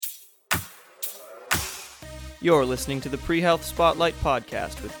You're listening to the Pre-Health Spotlight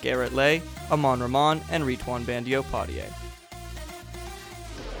podcast with Garrett Lay, Aman Rahman, and Ritwan Bandiopadier.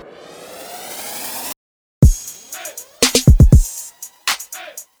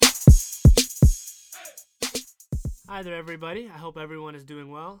 Hi there, everybody. I hope everyone is doing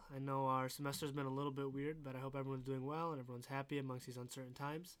well. I know our semester's been a little bit weird, but I hope everyone's doing well and everyone's happy amongst these uncertain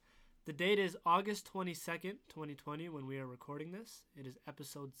times. The date is August 22nd, 2020, when we are recording this. It is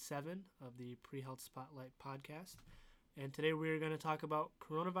episode 7 of the Pre-Health Spotlight podcast. And today we are going to talk about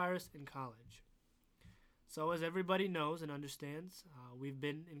coronavirus in college. So as everybody knows and understands, we've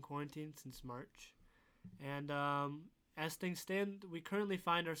been in quarantine since March. And as things stand, we currently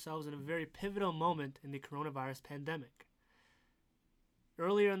find ourselves in a very pivotal moment in the coronavirus pandemic.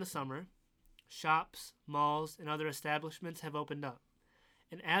 Earlier in the summer, shops, malls, and other establishments have opened up.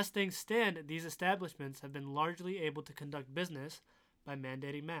 And as things stand, these establishments have been largely able to conduct business by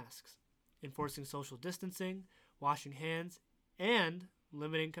mandating masks, enforcing social distancing, washing hands, and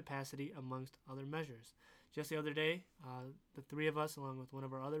limiting capacity amongst other measures. Just the other day, the three of us, along with one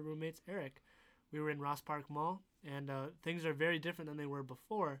of our other roommates, Eric, we were in Ross Park Mall, and things are very different than they were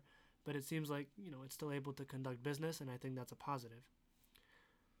before, but it seems like, it's still able to conduct business, and I think that's a positive.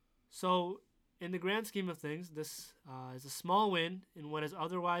 So, in the grand scheme of things, this is a small win in what has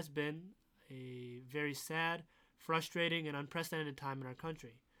otherwise been a very sad, frustrating, and unprecedented time in our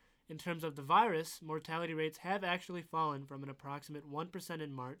country. In terms of the virus, mortality rates have actually fallen from an approximate 1%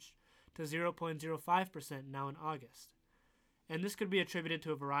 in March to 0.05% now in August. And this could be attributed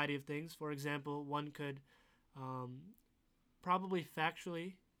to a variety of things. For example, one could probably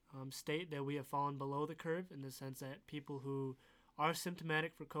factually state that we have fallen below the curve in the sense that people who are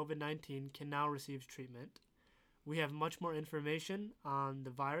symptomatic for COVID-19 can now receive treatment. We have much more information on the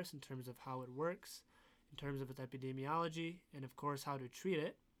virus in terms of how it works, in terms of its epidemiology, and of course how to treat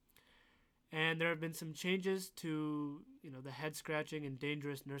it. And there have been some changes to, the head-scratching and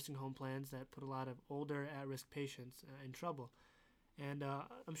dangerous nursing home plans that put a lot of older, at-risk patients in trouble. And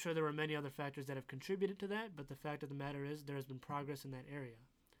I'm sure there were many other factors that have contributed to that, but the fact of the matter is there has been progress in that area.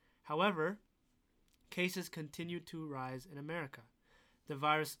 However, cases continue to rise in America. The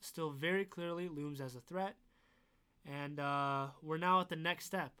virus still very clearly looms as a threat, and we're now at the next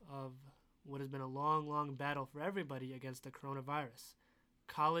step of what has been a long, long battle for everybody against the coronavirus.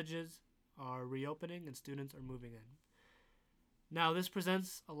 Colleges are reopening and students are moving in. Now, this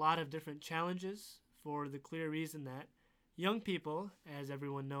presents a lot of different challenges for the clear reason that young people, as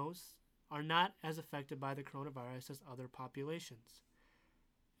everyone knows, are not as affected by the coronavirus as other populations.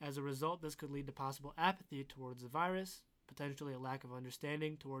 As a result, this could lead to possible apathy towards the virus, potentially a lack of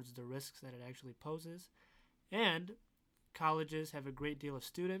understanding towards the risks that it actually poses, and colleges have a great deal of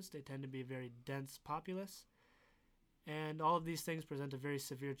students. They tend to be a very dense populace, and all of these things present a very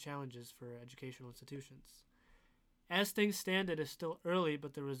severe challenges for educational institutions. As things stand, it is still early,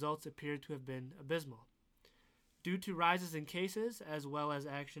 but the results appear to have been abysmal. Due to rises in cases, as well as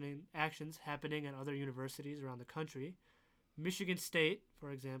actions happening at other universities around the country, Michigan State,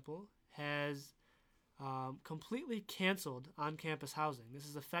 for example, has completely canceled on-campus housing. This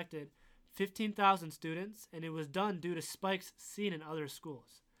has affected 15,000 students, and it was done due to spikes seen in other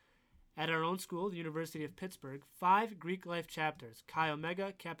schools. At our own school, the University of Pittsburgh, 5 Greek life chapters, Chi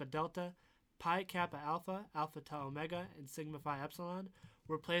Omega, Kappa Delta, Pi Kappa Alpha, Alpha Tau Omega, and Sigma Phi Epsilon,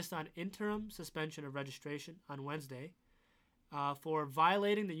 were placed on interim suspension of registration on Wednesday for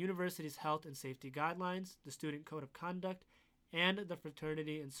violating the university's health and safety guidelines, the student code of conduct, and the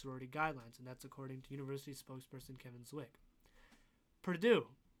fraternity and sorority guidelines, and that's according to university spokesperson Kevin Zwick. Purdue,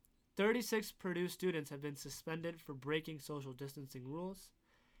 36 Purdue students have been suspended for breaking social distancing rules.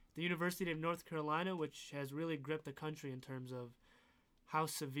 The University of North Carolina, which has really gripped the country in terms of how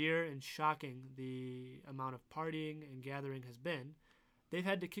severe and shocking the amount of partying and gathering has been, they've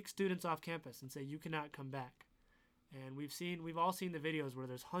had to kick students off campus and say, you cannot come back. And we've all seen the videos where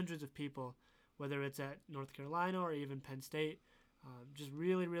there's hundreds of people, whether it's at North Carolina or even Penn State, just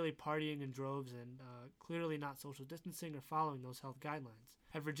really, really partying in droves and clearly not social distancing or following those health guidelines.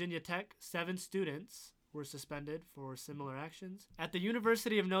 At Virginia Tech, 7 students were suspended for similar actions. At the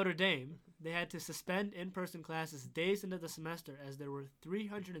University of Notre Dame, they had to suspend in-person classes days into the semester as there were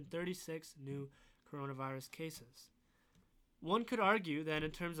 336 new coronavirus cases. One could argue that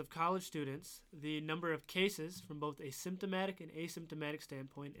in terms of college students, the number of cases from both a symptomatic and asymptomatic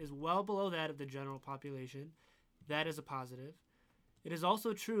standpoint is well below that of the general population. That is a positive. It is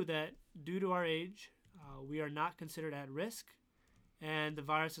also true that due to our age, we are not considered at risk, and the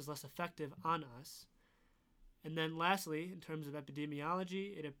virus is less effective on us. And then lastly, in terms of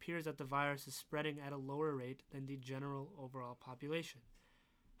epidemiology, it appears that the virus is spreading at a lower rate than the general overall population.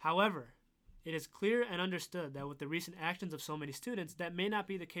 However, It is clear and understood that with the recent actions of so many students, that may not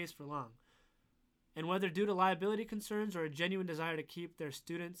be the case for long. And whether due to liability concerns or a genuine desire to keep their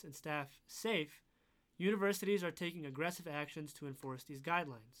students and staff safe, universities are taking aggressive actions to enforce these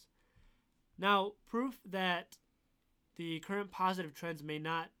guidelines. Now, proof that the current positive trends may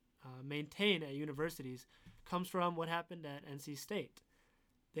not maintain at universities comes from what happened at NC State.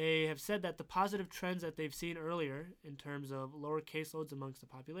 They have said that the positive trends that they've seen earlier in terms of lower caseloads amongst the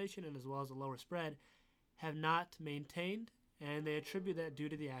population and as well as a lower spread have not maintained, and they attribute that due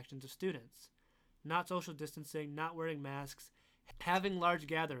to the actions of students. Not social distancing, not wearing masks, having large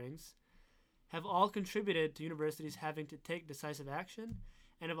gatherings have all contributed to universities having to take decisive action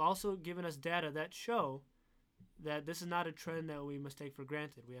and have also given us data that show that this is not a trend that we must take for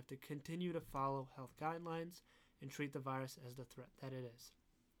granted. We have to continue to follow health guidelines and treat the virus as the threat that it is.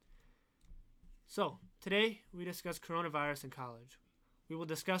 So, today we discuss coronavirus in college. We will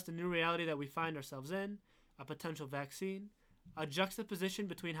discuss the new reality that we find ourselves in, a potential vaccine, a juxtaposition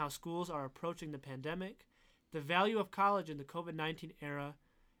between how schools are approaching the pandemic, the value of college in the COVID-19 era,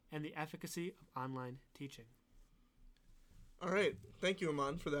 and the efficacy of online teaching. All right. Thank you,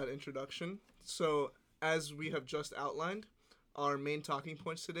 Aman, for that introduction. So, as we have just outlined, our main talking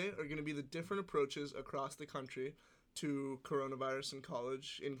points today are going to be the different approaches across the country to coronavirus in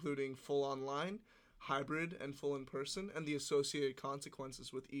college, including full online, hybrid, and full in-person, and the associated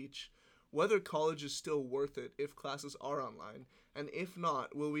consequences with each. Whether college is still worth it if classes are online, and if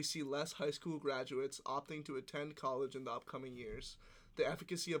not, will we see less high school graduates opting to attend college in the upcoming years? The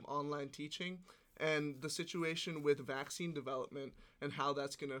efficacy of online teaching, and the situation with vaccine development and how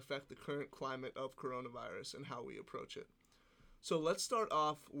that's going to affect the current climate of coronavirus and how we approach it. So let's start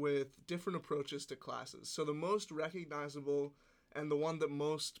off with different approaches to classes. So the most recognizable and the one that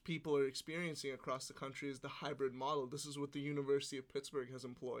most people are experiencing across the country is the hybrid model. This is what the University of Pittsburgh has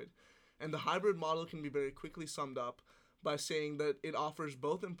employed. And the hybrid model can be very quickly summed up by saying that it offers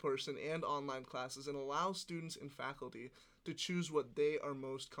both in-person and online classes and allows students and faculty to choose what they are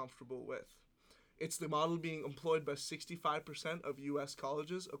most comfortable with. It's the model being employed by 65% of U.S.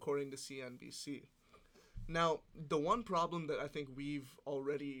 colleges, according to CNBC. Now, the one problem that I think we've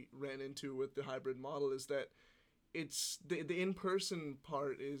already ran into with the hybrid model is that it's the in-person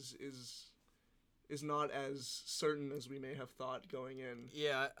part is not as certain as we may have thought going in.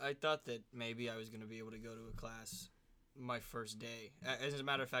 Yeah, I thought that maybe I was going to be able to go to a class my first day. As a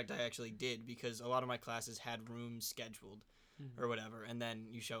matter of fact, I actually did, because a lot of my classes had rooms scheduled or whatever, and then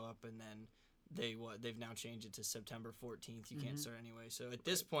you show up and then they've now changed it to September 14th. You can't start anyway. So at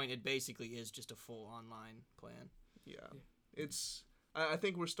this point, it basically is just a full online plan. Yeah. I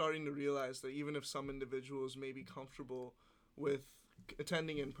think we're starting to realize that even if some individuals may be comfortable with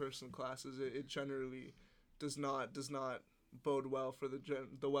attending in-person classes, it generally does not bode well for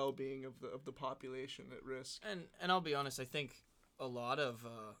the well-being of the population at risk. And I'll be honest, I think a lot of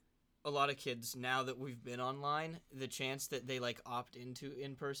kids, now that we've been online, the chance that they opt into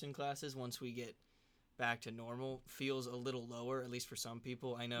in-person classes once we get back to normal feels a little lower, at least for some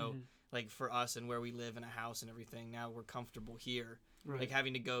people. I know for us and where we live in a house and everything, now we're comfortable here. Right.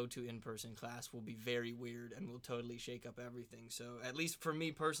 Having to go to in-person class will be very weird and will totally shake up everything. So at least for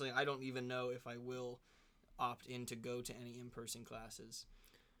me personally, I don't even know if I will opt in to go to any in-person classes,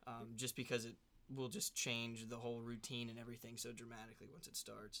 just because it will just change the whole routine and everything so dramatically once it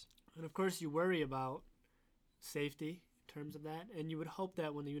starts. And of course, you worry about safety in terms of that, and you would hope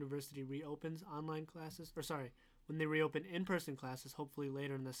that when the university reopens when they reopen in-person classes, hopefully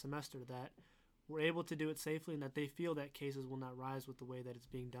later in the semester, that we're able to do it safely and that they feel that cases will not rise with the way that it's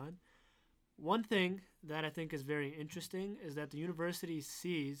being done. One thing that I think is very interesting is that the university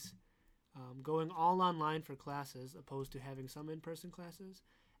sees going all online for classes, opposed to having some in-person classes,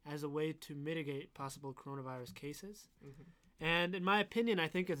 as a way to mitigate possible coronavirus cases. And in my opinion, I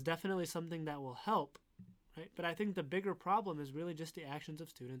think it's definitely something that will help, right? But I think the bigger problem is really just the actions of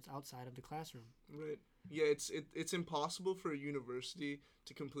students outside of the classroom. Right. Yeah, it's impossible for a university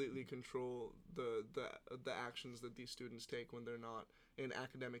to completely control the actions that these students take when they're not in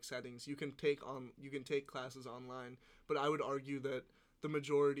academic settings. You can take classes online, but I would argue that the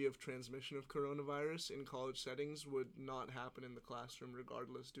majority of transmission of coronavirus in college settings would not happen in the classroom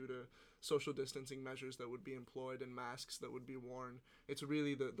regardless, due to social distancing measures that would be employed and masks that would be worn. It's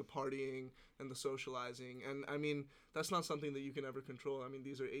really the partying and the socializing. And I mean, that's not something that you can ever control. I mean,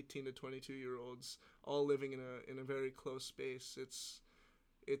 these are 18 to 22-year-olds all living in a very close space.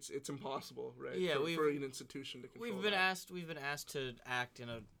 It's impossible, right? Yeah, for an institution to control. We've been asked to act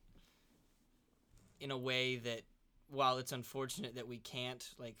in a way that, while it's unfortunate that we can't,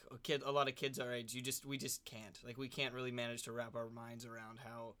 a lot of kids our age, we just can't. We can't really manage to wrap our minds around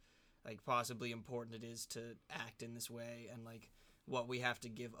how like possibly important it is to act in this way, and like what we have to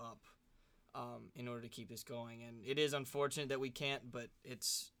give up in order to keep this going. And it is unfortunate that we can't, but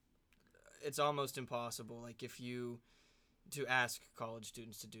it's almost impossible. Like if you to ask college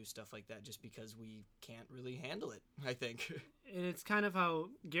students to do stuff like that, just because we can't really handle it, I think. And it's kind of how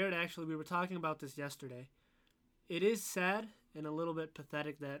Garrett, actually, we were talking about this yesterday. It is sad and a little bit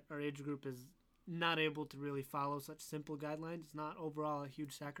pathetic that our age group is not able to really follow such simple guidelines. It's not overall a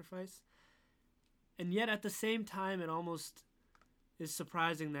huge sacrifice. And yet at the same time, it almost is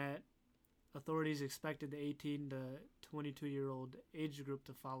surprising that authorities expected the 18 to 22-year-old age group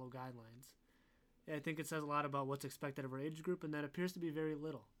to follow guidelines. I think it says a lot about what's expected of our age group, and that appears to be very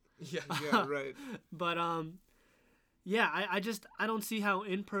little. Yeah. Yeah, right. But yeah, I don't see how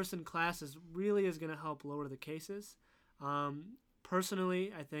in-person classes really is going to help lower the cases.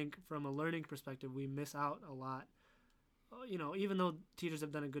 Personally, I think from a learning perspective, we miss out a lot. You know, even though teachers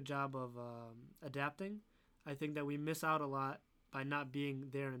have done a good job of adapting, I think that we miss out a lot by not being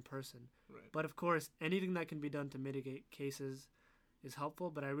there in person. Right. But of course, anything that can be done to mitigate cases is helpful.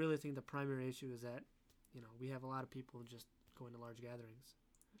 But I really think the primary issue is that, you know, we have a lot of people just going to large gatherings.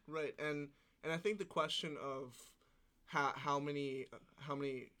 Right, and I think the question of how many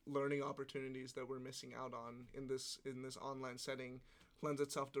learning opportunities that we're missing out on in this online setting lends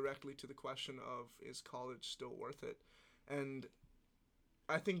itself directly to the question of, is college still worth it? And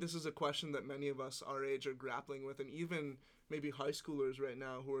I think this is a question that many of us our age are grappling with, and even maybe high schoolers right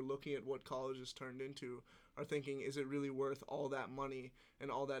now who are looking at what college has turned into are thinking, is it really worth all that money and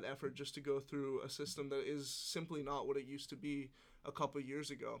all that effort just to go through a system that is simply not what it used to be a couple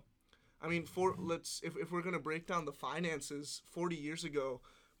years ago? I mean, if we're going to break down the finances, 40 years ago,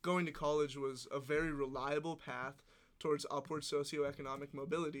 going to college was a very reliable path towards upward socioeconomic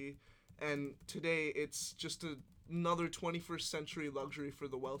mobility, and today it's just another 21st century luxury for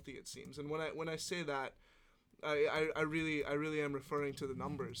the wealthy, it seems. And when I say that, I really am referring to the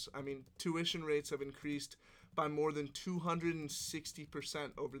numbers. I mean, tuition rates have increased by more than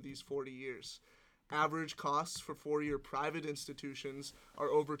 260% over these 40 years. Average costs for four-year private institutions are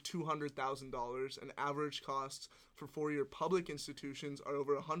over $200,000, and average costs for four-year public institutions are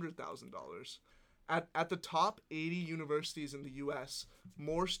over $100,000. At the top 80 universities in the U.S.,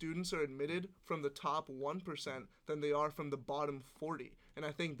 more students are admitted from the top 1% than they are from the bottom 40. And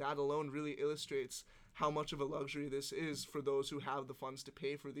I think that alone really illustrates how much of a luxury this is for those who have the funds to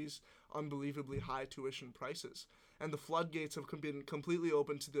pay for these unbelievably high tuition prices. And the floodgates have been completely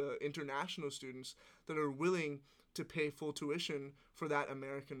open to the international students that are willing to pay full tuition for that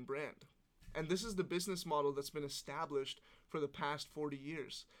American brand. And this is the business model that's been established for the past 40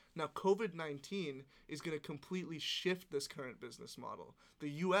 years. Now, COVID-19 is going to completely shift this current business model. The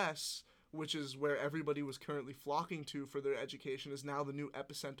U.S., which is where everybody was currently flocking to for their education, is now the new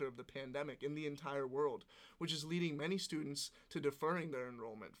epicenter of the pandemic in the entire world, which is leading many students to deferring their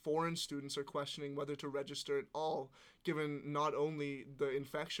enrollment. Foreign students are questioning whether to register at all, given not only the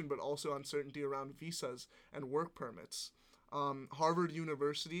infection, but also uncertainty around visas and work permits. Harvard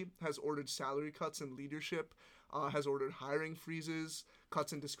University has ordered salary cuts in leadership, has ordered hiring freezes,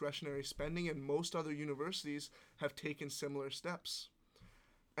 cuts in discretionary spending, and most other universities have taken similar steps.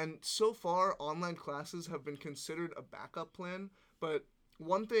 And so far, online classes have been considered a backup plan, but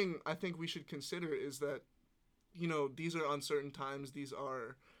one thing I think we should consider is that, you know, these are uncertain times, these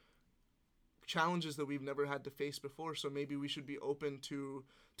are challenges that we've never had to face before, so maybe we should be open to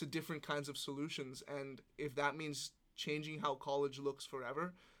different kinds of solutions, and if that means changing how college looks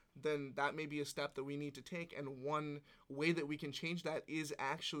forever, then that may be a step that we need to take, and one way that we can change that is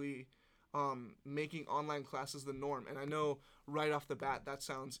actually making online classes the norm. And I know right off the bat that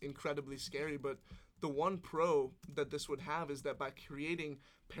sounds incredibly scary, but the one pro that this would have is that by creating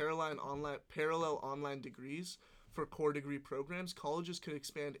parallel online degrees for core degree programs, colleges could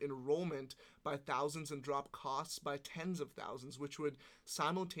expand enrollment by thousands and drop costs by tens of thousands, which would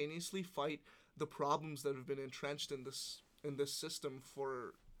simultaneously fight the problems that have been entrenched in this system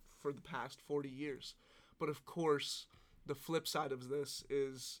for the past 40 years. But of course, the flip side of this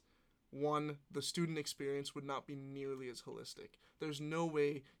is, one, the student experience would not be nearly as holistic. There's no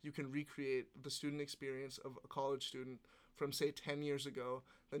way you can recreate the student experience of a college student from, say, 10 years ago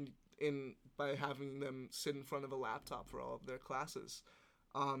by having them sit in front of a laptop for all of their classes.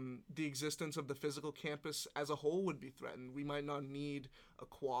 The existence of the physical campus as a whole would be threatened. We might not need a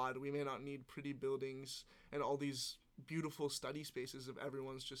quad. We may not need pretty buildings and all these beautiful study spaces if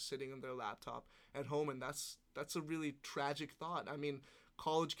everyone's just sitting on their laptop at home. And that's a really tragic thought. I mean,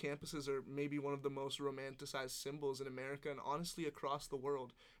 college campuses are maybe one of the most romanticized symbols in America and honestly across the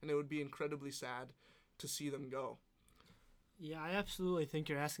world. And it would be incredibly sad to see them go. Yeah, I absolutely think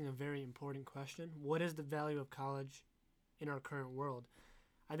you're asking a very important question. What is the value of college in our current world?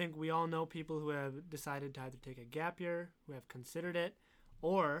 I think we all know people who have decided to either take a gap year, who have considered it,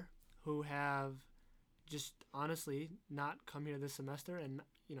 or who have just honestly not come here this semester and,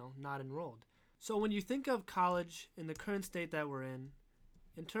 not enrolled. So when you think of college in the current state that we're in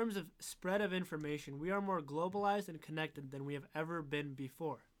terms of spread of information, we are more globalized and connected than we have ever been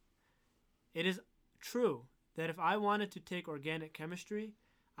before. It is true that if I wanted to take organic chemistry,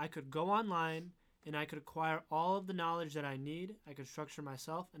 I could go online and I could acquire all of the knowledge that I need. I could structure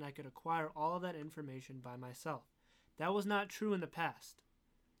myself and I could acquire all of that information by myself. That was not true in the past.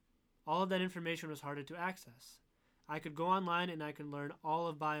 All of that information was harder to access. I could go online and I could learn all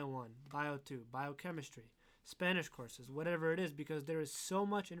of Bio 1, Bio 2, biochemistry, Spanish courses, whatever it is, because there is so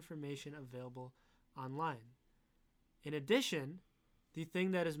much information available online. In addition, the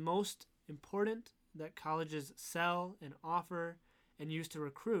thing that is most important that colleges sell and offer and use to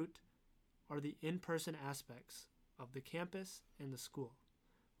recruit are the in-person aspects of the campus and the school.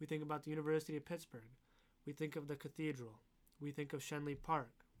 We think about the University of Pittsburgh. We think of the cathedral. We think of Shenley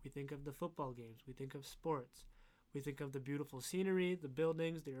Park. We think of the football games. We think of sports. We think of the beautiful scenery, the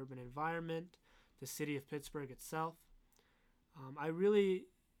buildings, the urban environment, the city of Pittsburgh itself. I really,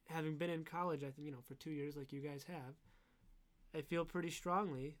 having been in college, I think, for 2 years like you guys have, I feel pretty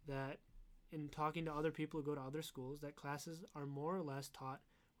strongly that in talking to other people who go to other schools, that classes are more or less taught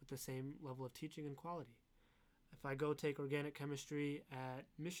with the same level of teaching and quality. If I go take organic chemistry at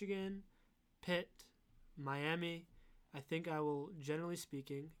Michigan, Pitt, Miami, I think I will, generally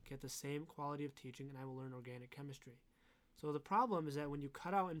speaking, get the same quality of teaching and I will learn organic chemistry. So the problem is that when you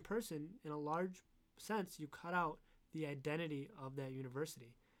cut out in person, in a large sense, you cut out the identity of that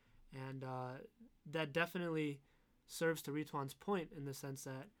university. And that definitely serves to Ritwan's point in the sense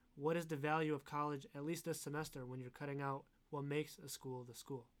that what is the value of college, at least this semester, when you're cutting out what makes a school the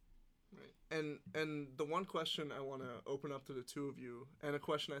school? Right. And the one question I want to open up to the two of you, and a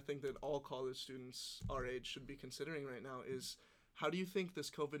question I think that all college students our age should be considering right now, is how do you think this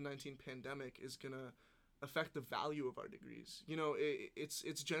COVID-19 pandemic is going to affect the value of our degrees?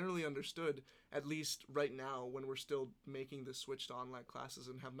 It's generally understood, at least right now when we're still making the switch to online classes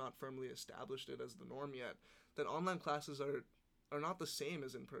and have not firmly established it as the norm yet, that online classes are not the same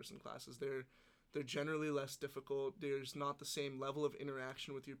as in-person classes. They're generally less difficult. There's not the same level of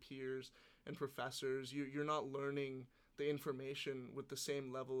interaction with your peers and professors. You're not learning the information with the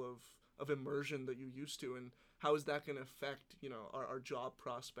same level of immersion that you used to. And how is that going to affect, our job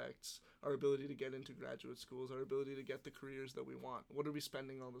prospects, our ability to get into graduate schools, our ability to get the careers that we want? What are we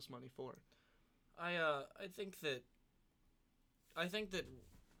spending all this money for? I think that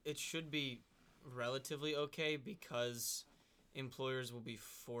it should be relatively okay because employers will be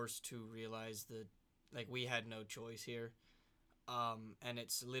forced to realize that we had no choice here, and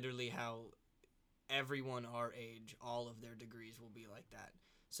it's literally how everyone our age, all of their degrees will be like that.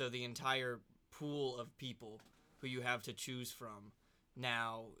 So the entire pool of people who you have to choose from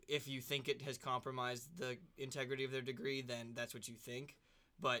now, if you think it has compromised the integrity of their degree, then that's what you think,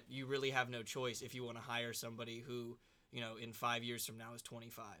 but you really have no choice if you want to hire somebody who in 5 years from now is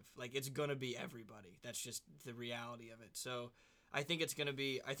 25. It's going to be everybody. That's just the reality of it. So I think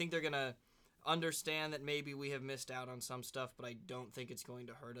they're going to understand that maybe we have missed out on some stuff, but I don't think it's going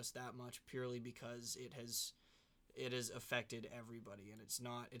to hurt us that much purely because it has affected everybody, and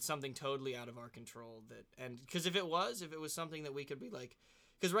it's something totally out of our control because if it was something that we could be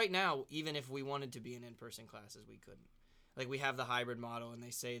because right now, even if we wanted to be in in-person classes, we couldn't. We have the hybrid model, and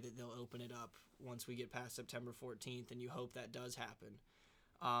they say that they'll open it up once we get past September 14th, and you hope that does happen.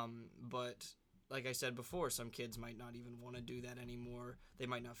 But like I said before, some kids might not even want to do that anymore. They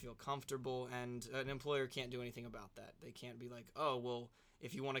might not feel comfortable, and an employer can't do anything about that. They can't be like, oh, well,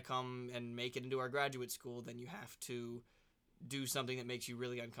 if you want to come and make it into our graduate school, then you have to do something that makes you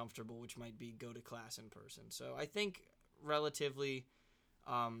really uncomfortable, which might be go to class in person. So I think relatively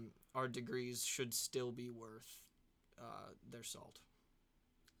our degrees should still be worth their salt.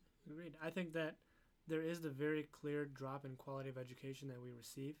 Agreed. I think that there is the very clear drop in quality of education that we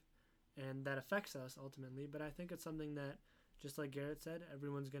receive, and that affects us ultimately, but I think it's something that, just like Garrett said,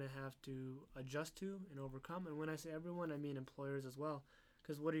 everyone's going to have to adjust to and overcome. And when I say everyone, I mean employers as well,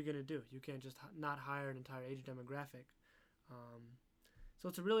 because what are you going to do? You can't just not hire an entire age demographic. So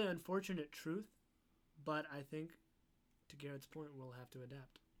it's a really unfortunate truth, but I think, to Garrett's point, we'll have to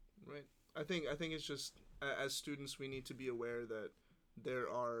adapt. Right. I think it's just, as students, we need to be aware that there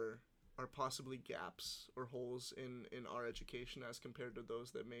are possibly gaps or holes in our education as compared to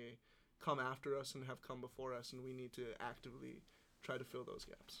those that may come after us and have come before us, and we need to actively try to fill those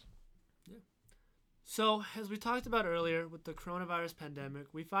gaps. Yeah. So, as we talked about earlier with the coronavirus pandemic,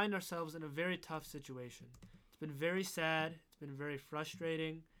 we find ourselves in a very tough situation. It's been very sad, it's been very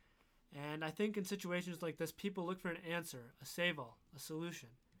frustrating, and I think in situations like this, people look for an answer, a save-all, a solution.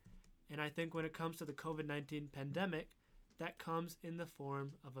 And I think when it comes to the COVID-19 pandemic, that comes in the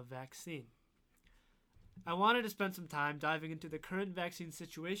form of a vaccine. I wanted to spend some time diving into the current vaccine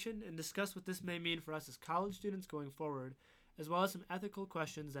situation and discuss what this may mean for us as college students going forward, as well as some ethical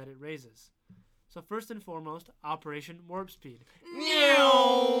questions that it raises. So first and foremost, Operation Warp Speed.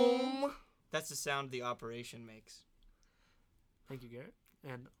 Meow. That's the sound the operation makes. Thank you, Garrett,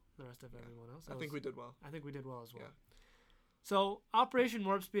 and the rest of everyone else. I think we did well. I think we did well as well. Yeah. So, Operation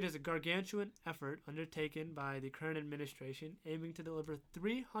Warp Speed is a gargantuan effort undertaken by the current administration aiming to deliver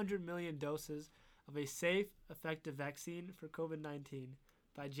 300 million doses of a safe, effective vaccine for COVID-19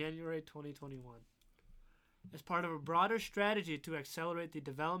 by January 2021. As part of a broader strategy to accelerate the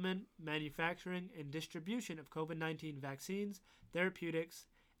development, manufacturing, and distribution of COVID-19 vaccines, therapeutics,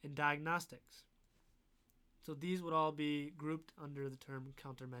 and diagnostics. So these would all be grouped under the term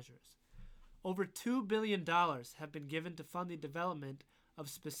countermeasures. Over $2 billion have been given to fund the development of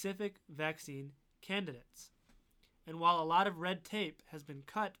specific vaccine candidates. And while a lot of red tape has been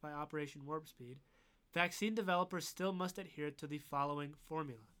cut by Operation Warp Speed, vaccine developers still must adhere to the following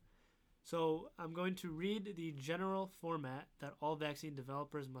formula. So I'm going to read the general format that all vaccine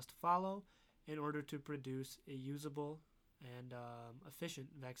developers must follow in order to produce a usable and efficient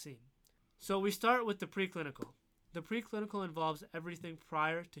vaccine. So we start with the preclinical. The preclinical involves everything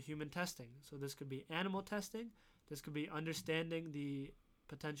prior to human testing. So this could be animal testing. This could be understanding the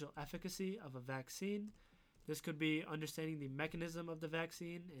potential efficacy of a vaccine. This could be understanding the mechanism of the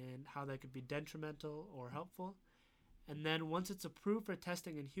vaccine and how that could be detrimental or helpful. And then once it's approved for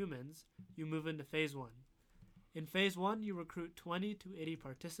testing in humans, you move into phase 1. In phase 1, you recruit 20 to 80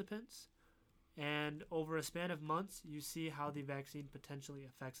 participants, and over a span of months, you see how the vaccine potentially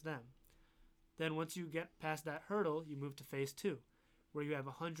affects them. Then once you get past that hurdle, you move to phase 2, where you have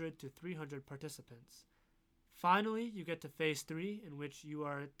 100 to 300 participants. Finally, you get to phase 3, in which you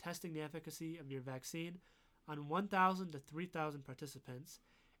are testing the efficacy of your vaccine on 1,000 to 3,000 participants,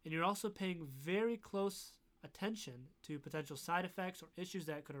 and you're also paying very close attention to potential side effects or issues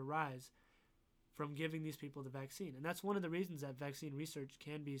that could arise from giving these people the vaccine. And that's one of the reasons that vaccine research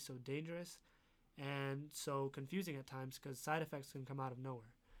can be so dangerous and so confusing at times, because side effects can come out of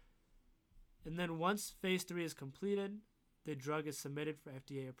nowhere. And then once phase 3 is completed, the drug is submitted for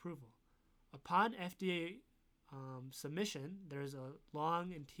FDA approval. Upon FDA submission, there's a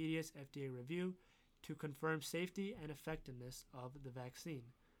long and tedious FDA review to confirm safety and effectiveness of the vaccine.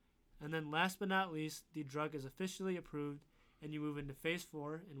 And then last but not least, the drug is officially approved and you move into phase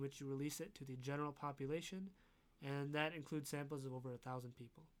 4, in which you release it to the general population, and that includes samples of over 1,000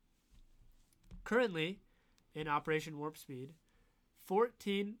 people. Currently, in Operation Warp Speed,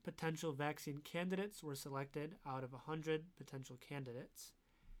 14 potential vaccine candidates were selected out of 100 potential candidates.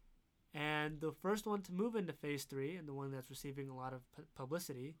 And the first one to move into phase 3, and the one that's receiving a lot of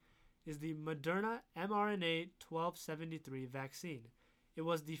publicity, is the Moderna mRNA 1273 vaccine. It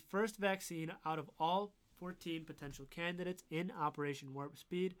was the first vaccine out of all 14 potential candidates in Operation Warp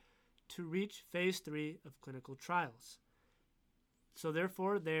Speed to reach phase 3 of clinical trials. So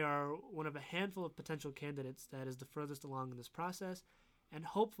therefore, they are one of a handful of potential candidates that is the furthest along in this process, and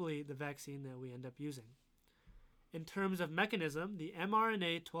hopefully the vaccine that we end up using. In terms of mechanism, the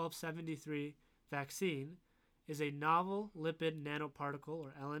mRNA 1273 vaccine is a novel lipid nanoparticle,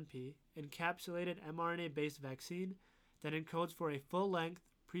 or LNP, encapsulated mRNA-based vaccine that encodes for a full-length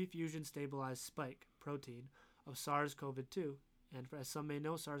prefusion stabilized spike protein of SARS-CoV-2, and as some may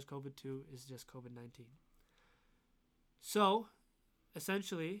know, SARS-CoV-2 is just COVID-19. So,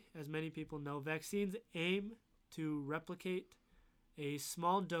 essentially, as many people know, vaccines aim to replicate a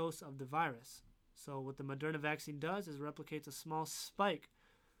small dose of the virus. So what the Moderna vaccine does is replicates a small spike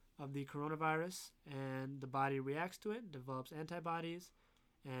of the coronavirus, and the body reacts to it, develops antibodies,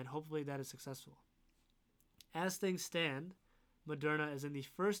 and hopefully that is successful. As things stand, Moderna is in the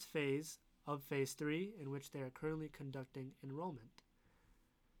first phase of phase 3, in which they are currently conducting enrollment.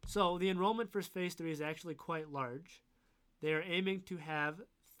 So the enrollment for phase 3 is actually quite large. They are aiming to have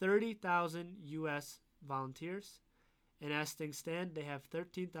 30,000 U.S. volunteers, and as things stand, they have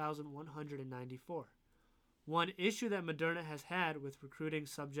 13,194. One issue that Moderna has had with recruiting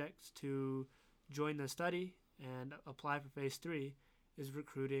subjects to join the study and apply for phase 3 is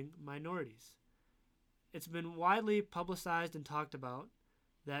recruiting minorities. It's been widely publicized and talked about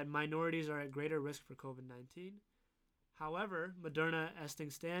that minorities are at greater risk for COVID-19. However, Moderna, as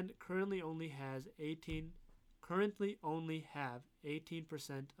things stand, currently only have 18%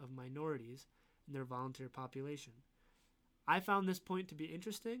 of minorities, in their volunteer population. I found this point to be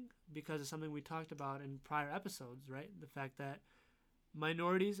interesting because it's something we talked about in prior episodes, right? The fact that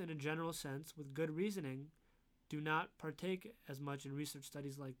minorities, in a general sense, with good reasoning, do not partake as much in research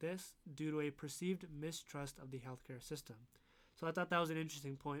studies like this due to a perceived mistrust of the healthcare system. So I thought that was an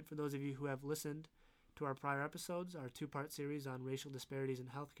interesting point for those of you who have listened to our prior episodes, our two-part series on racial disparities in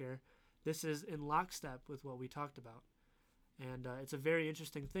healthcare. This is in lockstep with what we talked about. And it's a very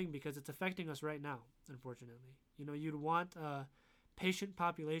interesting thing because it's affecting us right now, unfortunately. You know, you'd want a patient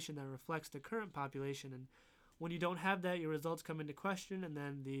population that reflects the current population, and when you don't have that, your results come into question, and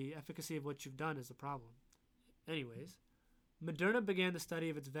then the efficacy of what you've done is a problem. Anyways, Moderna began the study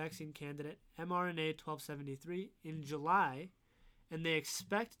of its vaccine candidate, mRNA-1273, in July, and they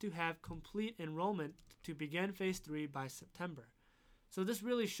expect to have complete enrollment to begin Phase 3 by September. So this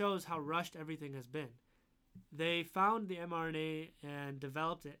really shows how rushed everything has been. They found the mRNA and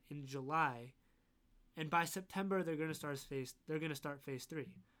developed it in July, and by September they're going to start Phase 3.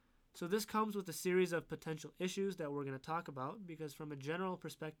 So this comes with a series of potential issues that we're going to talk about because from a general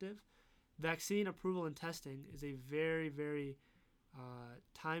perspective, vaccine approval and testing is a very, very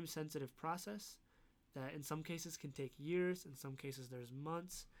time-sensitive process that in some cases can take years, in some cases there's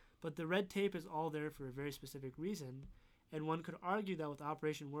months, but the red tape is all there for a very specific reason, and one could argue that with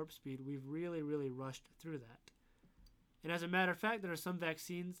Operation Warp Speed, we've really, really rushed through that. And as a matter of fact, there are some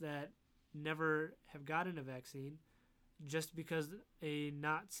vaccines that never have gotten a vaccine just because a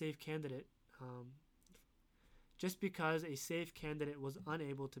safe candidate was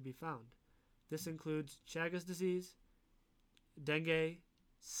unable to be found. This includes Chagas disease, dengue,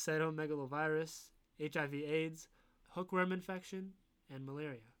 cytomegalovirus, HIV/AIDS, hookworm infection, and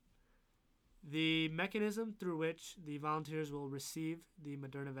malaria. The mechanism through which the volunteers will receive the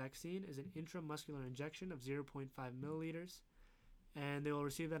Moderna vaccine is an intramuscular injection of 0.5 milliliters, and they will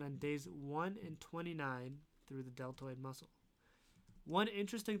receive that on days 1 and 29 through the deltoid muscle. One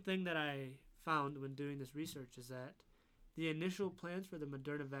interesting thing that I found when doing this research is that the initial plans for the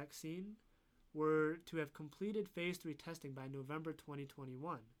Moderna vaccine were to have completed Phase 3 testing by November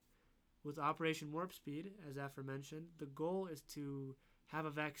 2021. With Operation Warp Speed, as aforementioned, the goal is to have a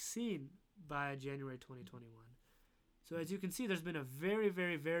vaccine by January 2021. So as you can see, there's been a very,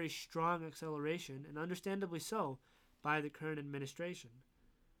 very, very strong acceleration, and understandably so, by the current administration.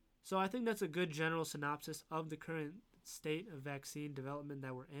 So I think that's a good general synopsis of the current state of vaccine development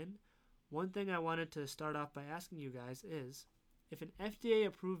that we're in. One thing I wanted to start off by asking you guys is, if an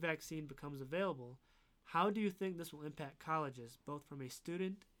FDA-approved vaccine becomes available, how do you think this will impact colleges, both from a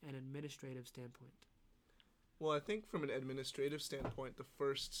student and administrative standpoint? Well, I think from an administrative standpoint, the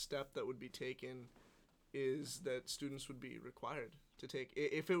first step that would be taken is that students would be required to take,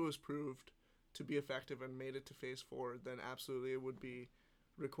 if it was proved to be effective and made it to Phase 4, then absolutely it would be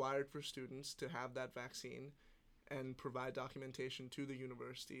required for students to have that vaccine and provide documentation to the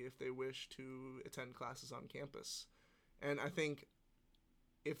university if they wish to attend classes on campus. And I think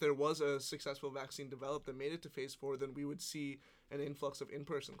if there was a successful vaccine developed that made it to Phase 4, then we would see an influx of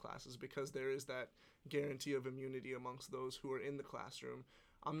in-person classes because there is that guarantee of immunity amongst those who are in the classroom.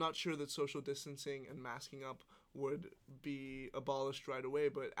 I'm not sure that social distancing and masking up would be abolished right away,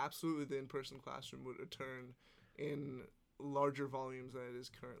 but absolutely the in-person classroom would return in larger volumes than it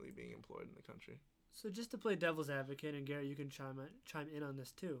is currently being employed in the country. So just to play devil's advocate, and Garrett, you can chime in on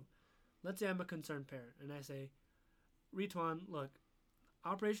this too. Let's say I'm a concerned parent, and I say, Ritwan, look,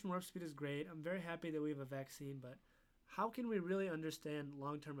 Operation Warp Speed is great. I'm very happy that we have a vaccine, but how can we really understand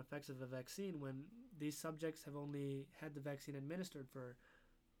long-term effects of a vaccine when these subjects have only had the vaccine administered for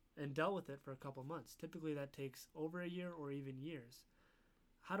and dealt with it for a couple months? Typically that takes over a year or even years.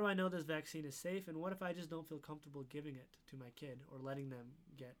 How do I know this vaccine is safe, and what if I just don't feel comfortable giving it to my kid or letting them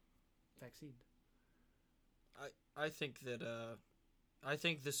get vaccinated? I think that I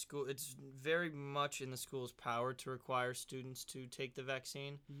think the school, it's very much in the school's power to require students to take the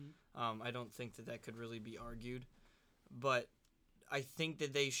vaccine. Mm-hmm. I don't think that could really be argued, but I think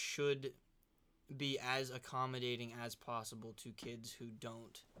that they should be as accommodating as possible to kids who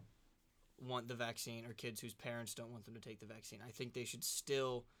don't want the vaccine or kids whose parents don't want them to take the vaccine. I think they should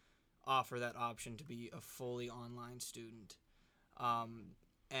still offer that option to be a fully online student.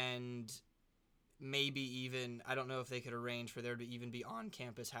 And maybe even, I don't know if they could arrange for there to even be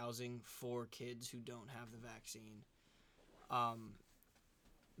on-campus housing for kids who don't have the vaccine.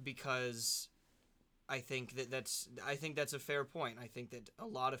 Because I think that's a fair point. I think that a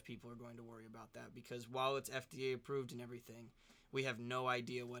lot of people are going to worry about that because while it's FDA approved and everything, we have no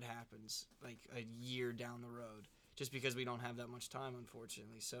idea what happens like a year down the road just because we don't have that much time,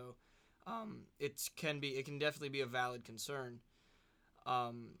 unfortunately. So it can definitely be a valid concern.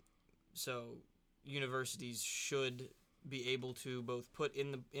 So universities should be able to both put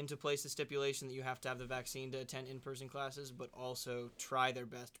into place the stipulation that you have to have the vaccine to attend in-person classes, but also try their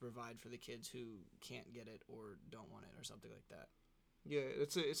best to provide for the kids who can't get it or don't want it or something like that. Yeah,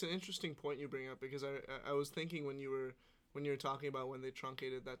 it's an interesting point you bring up, because I was thinking when you were talking about when they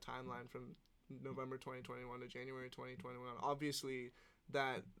truncated that timeline from November 2021 to January 2021. Obviously,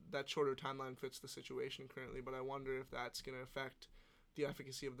 that shorter timeline fits the situation currently, but I wonder if that's going to affect the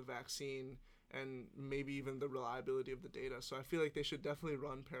efficacy of the vaccine and maybe even the reliability of the data. So I feel like they should definitely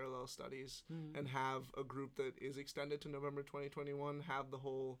run parallel studies and have a group that is extended to November 2021, have the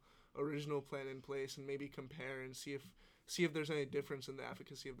whole original plan in place, and maybe compare and see if there's any difference in the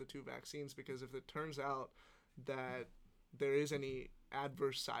efficacy of the two vaccines. Because if it turns out that there is any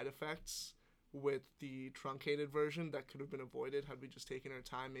adverse side effects with the truncated version that could have been avoided had we just taken our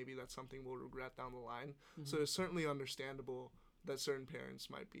time, maybe that's something we'll regret down the line. So it's certainly understandable that certain parents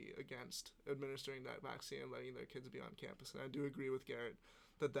might be against administering that vaccine and letting their kids be on campus. And I do agree with Garrett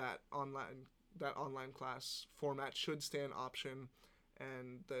that online class format should stay an option,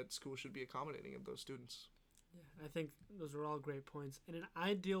 and that schools should be accommodating of those students. Yeah, I think those are all great points. In an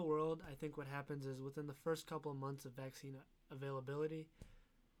ideal world, I think what happens is within the first couple of months of vaccine availability,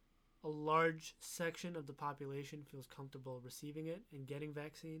 a large section of the population feels comfortable receiving it and getting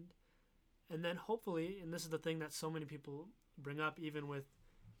vaccinated. And then hopefully, and this is the thing that so many people bring up, even with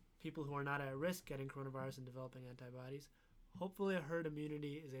people who are not at risk getting coronavirus and developing antibodies, hopefully a herd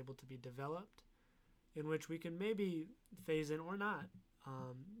immunity is able to be developed in which we can maybe phase in or not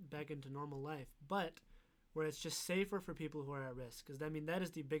back into normal life, but where it's just safer for people who are at risk. Because that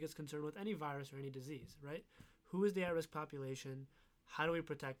is the biggest concern with any virus or any disease, right? Who is the at-risk population? How do we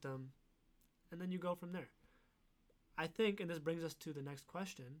protect them? And then you go from there. I think, and this brings us to the next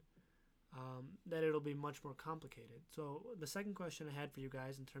question, that it'll be much more complicated. So the second question I had for you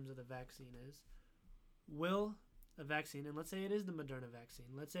guys in terms of the vaccine is, will a vaccine, and let's say it is the Moderna vaccine,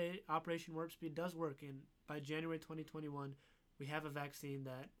 let's say Operation Warp Speed does work, and by January 2021, we have a vaccine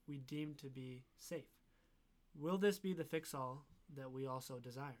that we deem to be safe. Will this be the fix-all that we also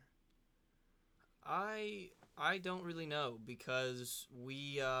desire? I don't really know, because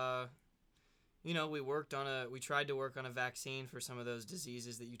we tried to work on a vaccine for some of those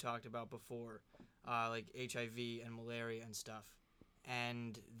diseases that you talked about before, like HIV and malaria and stuff.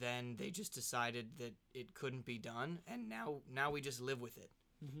 And then they just decided that it couldn't be done, and now we just live with it.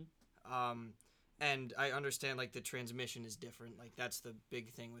 And I understand, like, the transmission is different. Like, that's the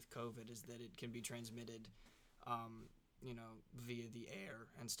big thing with COVID, is that it can be transmitted, via the air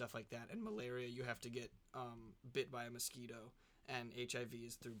and stuff like that. And malaria, you have to get bit by a mosquito, and HIV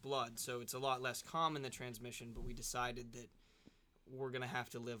is through blood. So it's a lot less common, the transmission, but we decided that we're going to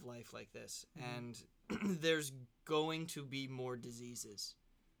have to live life like this. And there's going to be more diseases,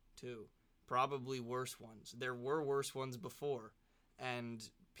 too. Probably worse ones. There were worse ones before, and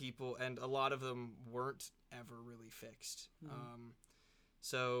a lot of them weren't ever really fixed.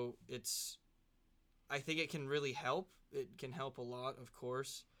 So I think it can really help. It can help a lot, of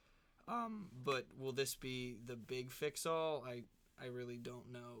course. But will this be the big fix-all? I really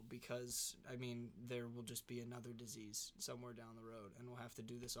don't know, because, there will just be another disease somewhere down the road, and we'll have to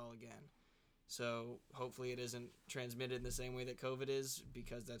do this all again. So hopefully it isn't transmitted in the same way that COVID is,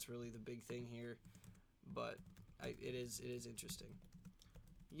 because that's really the big thing here. But it is interesting.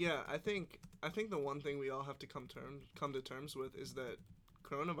 Yeah, I think the one thing we all have to come to terms with is that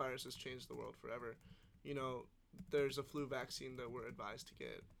coronavirus has changed the world forever. There's a flu vaccine that we're advised to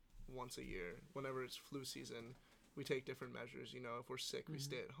get once a year. Whenever it's flu season, we take different measures. If we're sick, we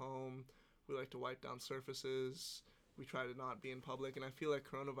stay at home. We like to wipe down surfaces. We try to not be in public. And I feel like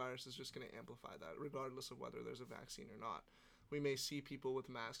coronavirus is just going to amplify that, regardless of whether there's a vaccine or not. We may see people with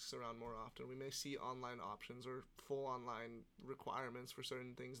masks around more often. We may see online options or full online requirements for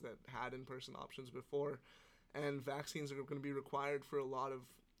certain things that had in-person options before. And vaccines are going to be required for a lot of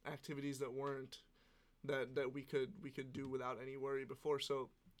activities that weren't, that we could do without any worry before. So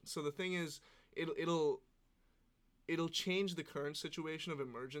the thing is, it'll change the current situation of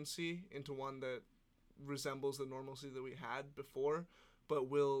emergency into one that resembles the normalcy that we had before, but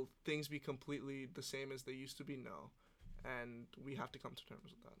will things be completely the same as they used to be? No. And we have to come to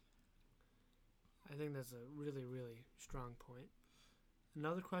terms with that. I think that's a really, really strong point.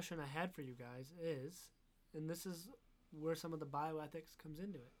 Another question I had for you guys is, and this is where some of the bioethics comes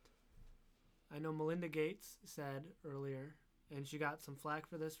into it. I know Melinda Gates said earlier, and she got some flack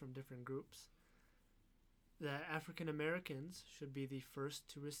for this from different groups, that African Americans should be the first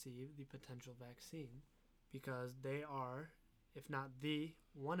to receive the potential vaccine because they are, if not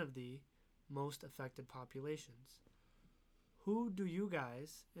one of the most affected populations. who do you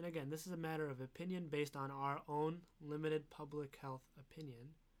guys, and again, this is a matter of opinion based on our own limited public health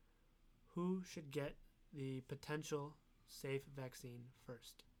opinion, who should get the potential safe vaccine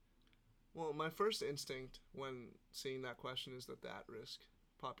first? Well, my first instinct when seeing that question is that the at-risk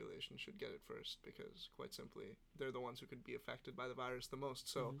population should get it first because, quite simply, they're the ones who could be affected by the virus the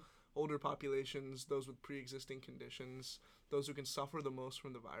most. So, older populations, those with pre-existing conditions, those who can suffer the most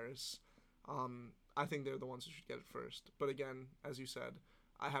from the virus, I think they're the ones who should get it first. But again, as you said,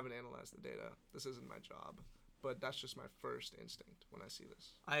 I haven't analyzed the data. This isn't my job. But that's just my first instinct when I see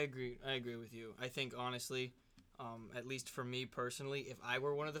this. I agree with you. I think, honestly, at least for me personally, if I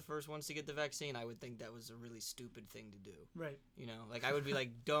were one of the first ones to get the vaccine, I would think that was a really stupid thing to do. Right. You know, like I would be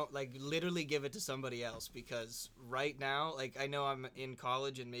like, don't, like, literally give it to somebody else because right now, like, I know I'm in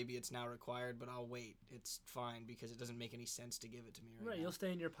college and maybe it's now required, but I'll wait. It's fine because it doesn't make any sense to give it to me right now. You'll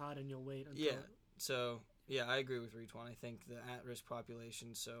stay in your pod and you'll wait until... Yeah. So, yeah, I agree with Ritwan. I think the at-risk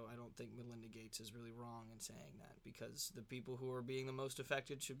population, so I don't think Melinda Gates is really wrong in saying that because the people who are being the most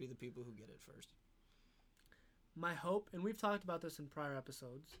affected should be the people who get it first. My hope, and we've talked about this in prior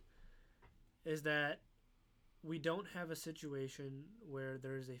episodes, is that we don't have a situation where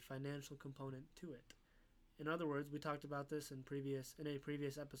there's a financial component to it. In other words, we talked about this in a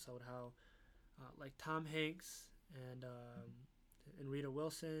previous episode, how like Tom Hanks and Rita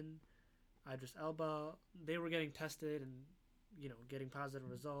Wilson, Idris Elba, they were getting tested and, you know, getting positive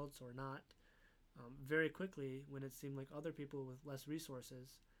results or not very quickly when it seemed like other people with less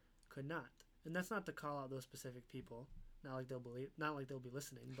resources could not. And that's not to call out those specific people, not like they'll be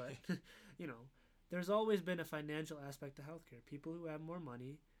listening, but you know, there's always been a financial aspect to healthcare. People who have more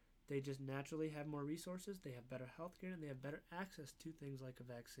money, they just naturally have more resources, they have better healthcare, and they have better access to things like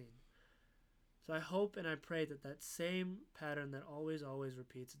a vaccine. So I hope and I pray that that same pattern that always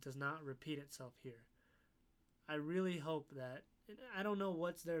repeats does not repeat itself here. I really hope that, I don't know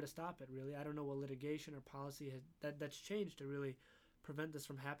what's there to stop it really. I don't know what litigation or policy that's changed to really prevent this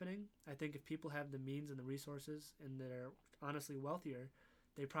from happening. I think if people have the means and the resources and they're honestly wealthier,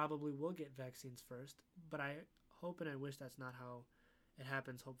 they probably will get vaccines first. But I hope and I wish that's not how it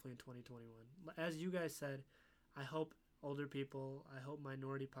happens, hopefully in 2021. As you guys said, I hope older people, I hope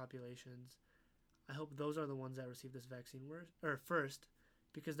minority populations, I hope those are the ones that receive this vaccine first,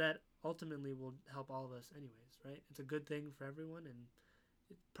 because that ultimately will help all of us anyways, right? It's a good thing for everyone, and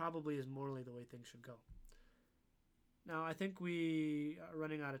it probably is morally the way things should go. Now, I think we are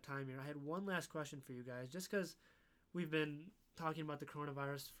running out of time here. I had one last question for you guys, just because we've been talking about the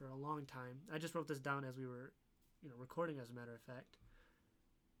coronavirus for a long time. I just wrote this down as we were, recording, as a matter of fact.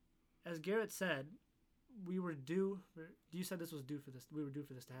 As Garrett said, we were due. You said this was due for this. We were due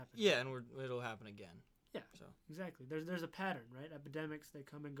for this to happen. Yeah, and it'll happen again. Yeah. So exactly. There's a pattern, right? Epidemics, they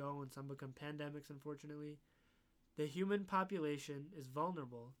come and go, and some become pandemics. Unfortunately, the human population is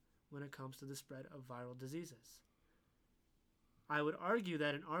vulnerable when it comes to the spread of viral diseases. I would argue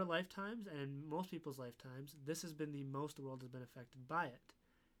that in our lifetimes and in most people's lifetimes, this has been the most the world has been affected by it.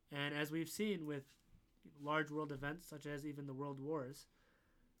 And as we've seen with large world events such as even the world wars,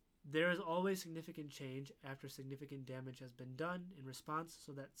 there is always significant change after significant damage has been done in response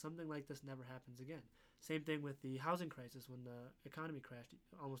so that something like this never happens again. Same thing with the housing crisis when the economy crashed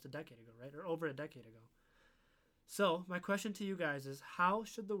almost a decade ago, right? Or over a decade ago. So my question to you guys is, how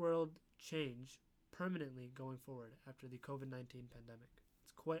should the world change permanently going forward after the COVID-19 pandemic?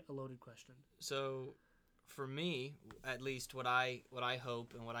 It's quite a loaded question. So for me, at least what I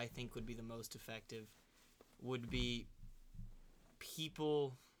hope and what I think would be the most effective would be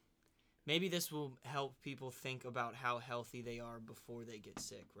people, maybe this will help people think about how healthy they are before they get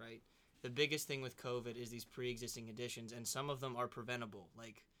sick, right? The biggest thing with COVID is these pre-existing conditions, and some of them are preventable,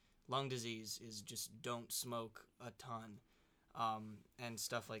 like lung disease is just don't smoke a ton. And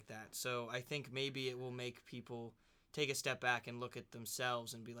stuff like that. So I think maybe it will make people take a step back and look at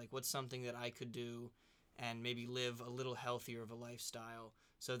themselves and be like, what's something that I could do and maybe live a little healthier of a lifestyle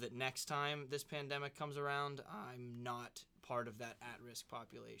so that next time this pandemic comes around, I'm not part of that at-risk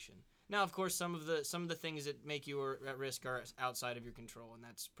population. Now, of course, some of the things that make you at risk are outside of your control, and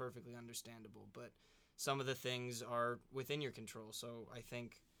that's perfectly understandable. But some of the things are within your control. So I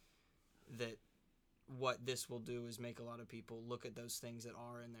think that what this will do is make a lot of people look at those things that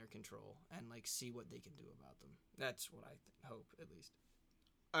are in their control and see what they can do about them. That's what I hope, at least.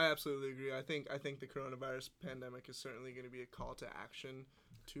 I absolutely agree. I think the coronavirus pandemic is certainly going to be a call to action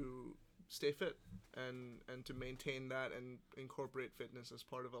to stay fit and to maintain that and incorporate fitness as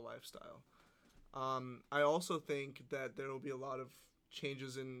part of a lifestyle. I also think that there will be a lot of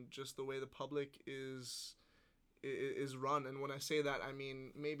changes in just the way the public is run. And when I say that, I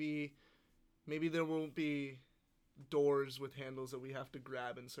mean maybe there won't be doors with handles that we have to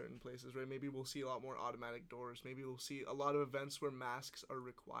grab in certain places, right? Maybe we'll see a lot more automatic doors. Maybe we'll see a lot of events where masks are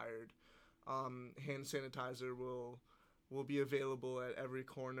required. Hand sanitizer will be available at every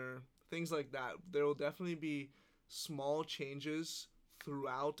corner. Things like that. There will definitely be small changes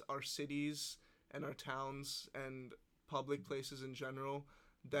throughout our cities and our towns and public places in general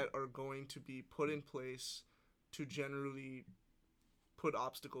that are going to be put in place to generally put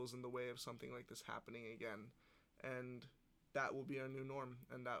obstacles in the way of something like this happening again. And that will be our new norm,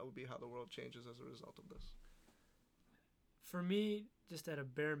 and that will be how the world changes as a result of this. For me, just at a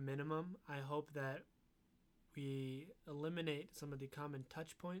bare minimum, I hope that we eliminate some of the common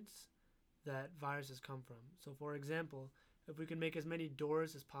touch points that viruses come from. So, for example, if we can make as many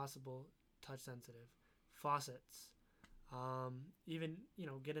doors as possible touch sensitive, faucets, even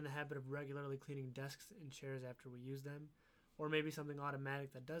get in the habit of regularly cleaning desks and chairs after we use them, or maybe something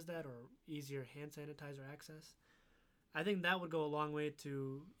automatic that does that, or easier hand sanitizer access. I think that would go a long way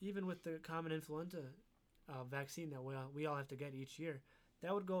to, even with the common influenza vaccine that we all have to get each year,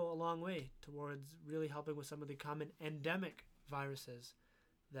 that would go a long way towards really helping with some of the common endemic viruses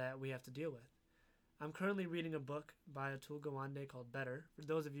that we have to deal with. I'm currently reading a book by Atul Gawande called Better. For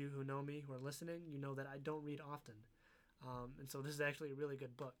those of you who know me, who are listening, you know that I don't read often. And so this is actually a really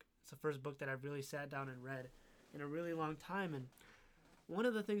good book. It's the first book that I've really sat down and read in a really long time. And one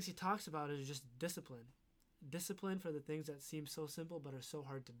of the things he talks about is just discipline. Discipline for the things that seem so simple but are so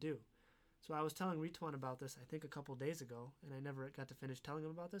hard to do. So I was telling Ritwan about this, I think, a couple days ago, and I never got to finish telling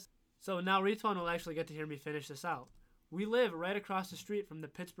him about this. So now Ritwan will actually get to hear me finish this out. We live right across the street from the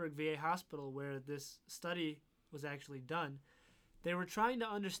Pittsburgh VA hospital where this study was actually done. They were trying to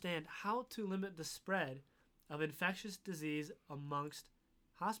understand how to limit the spread of infectious disease amongst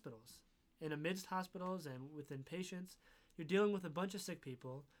hospitals. And amidst hospitals and within patients, you're dealing with a bunch of sick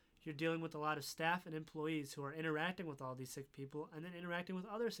people. You're dealing with a lot of staff and employees who are interacting with all these sick people and then interacting with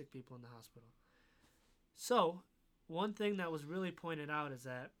other sick people in the hospital. So, one thing that was really pointed out is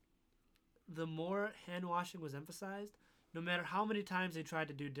that the more hand washing was emphasized, no matter how many times they tried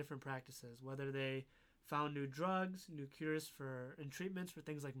to do different practices, whether they found new drugs, new cures and treatments for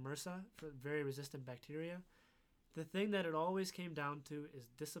things like MRSA, for very resistant bacteria, the thing that it always came down to is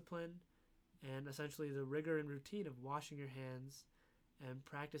discipline and essentially the rigor and routine of washing your hands and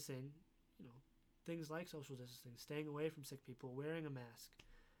practicing, things like social distancing, staying away from sick people, wearing a mask.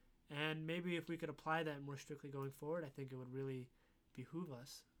 And maybe if we could apply that more strictly going forward, I think it would really behoove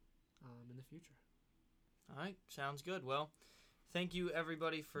us in the future. All right, sounds good. Well, thank you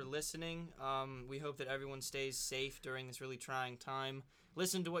everybody for listening. We hope that everyone stays safe during this really trying time.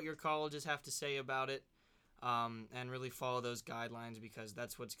 Listen to what your colleges have to say about it, and really follow those guidelines, because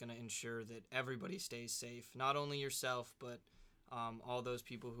that's what's going to ensure that everybody stays safe. Not only yourself, but all those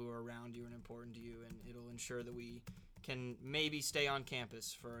people who are around you and important to you, and it'll ensure that we can maybe stay on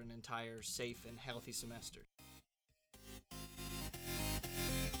campus for an entire safe and healthy semester.